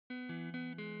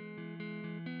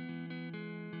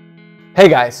Hey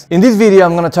guys, in this video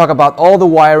I'm going to talk about all the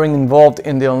wiring involved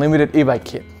in the Unlimited e-bike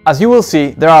kit. As you will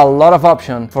see, there are a lot of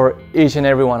options for each and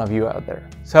every one of you out there.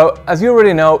 So as you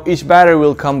already know, each battery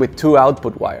will come with two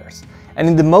output wires. And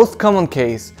in the most common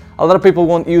case, a lot of people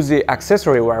won't use the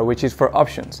accessory wire, which is for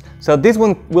options. So this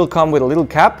one will come with a little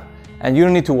cap, and you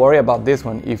don't need to worry about this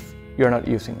one if you're not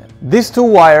using it. These two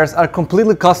wires are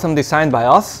completely custom designed by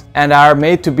us and are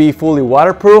made to be fully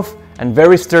waterproof and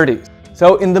very sturdy.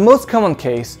 So in the most common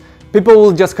case, people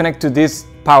will just connect to this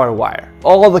power wire.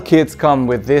 All the kits come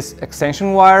with this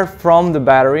extension wire from the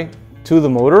battery to the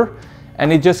motor, and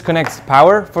it just connects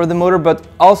power for the motor, but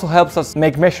also helps us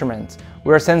make measurements.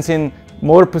 We're sensing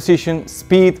motor position,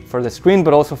 speed for the screen,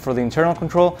 but also for the internal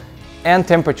control, and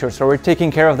temperature, so we're taking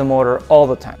care of the motor all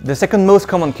the time. The second most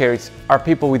common case are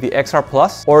people with the XR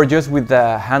Plus or just with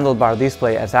the handlebar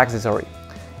display as accessory.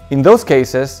 In those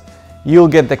cases, you'll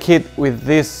get the kit with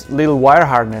this little wire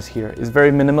harness here. It's very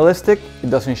minimalistic,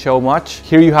 it doesn't show much.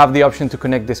 Here you have the option to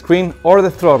connect the screen or the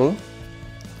throttle,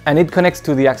 and it connects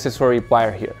to the accessory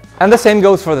wire here. And the same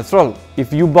goes for the throttle.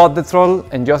 If you bought the throttle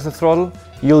and just the throttle,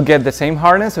 you'll get the same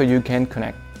harness so you can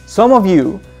connect. Some of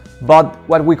you bought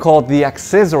what we call the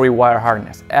accessory wire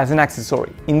harness as an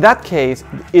accessory. In that case,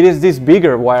 it is this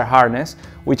bigger wire harness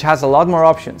which has a lot more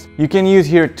options. You can use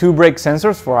here two brake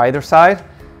sensors for either side.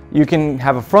 You can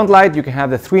have a front light, you can have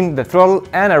the throttle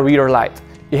and a rear light.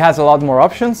 It has a lot more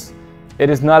options. It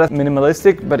is not as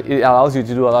minimalistic, but it allows you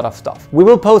to do a lot of stuff. We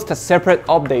will post a separate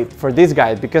update for this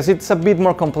guide because it's a bit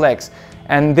more complex.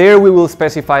 And there we will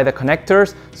specify the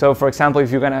connectors. So for example,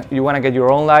 if you want to get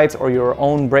your own lights or your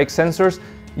own brake sensors,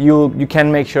 you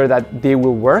can make sure that they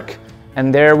will work.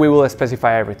 And there we will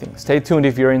specify everything. Stay tuned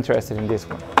if you're interested in this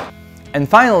one. And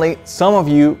finally, some of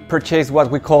you purchase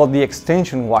what we call the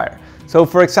extension wire. So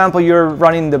for example, you're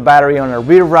running the battery on a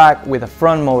rear rack with a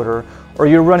front motor, or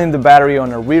you're running the battery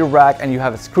on a rear rack and you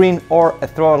have a screen or a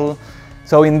throttle.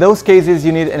 So in those cases,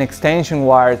 you need an extension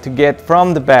wire to get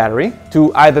from the battery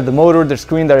to either the motor or the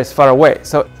screen that is far away.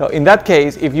 So in that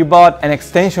case, if you bought an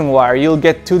extension wire, you'll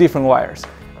get two different wires,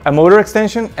 a motor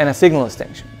extension and a signal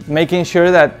extension, making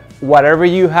sure that whatever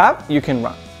you have, you can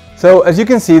run. So as you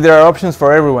can see, there are options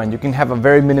for everyone. You can have a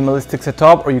very minimalistic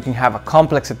setup, or you can have a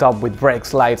complex setup with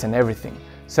brakes, lights and everything.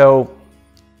 So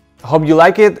I hope you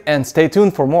like it and stay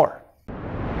tuned for more.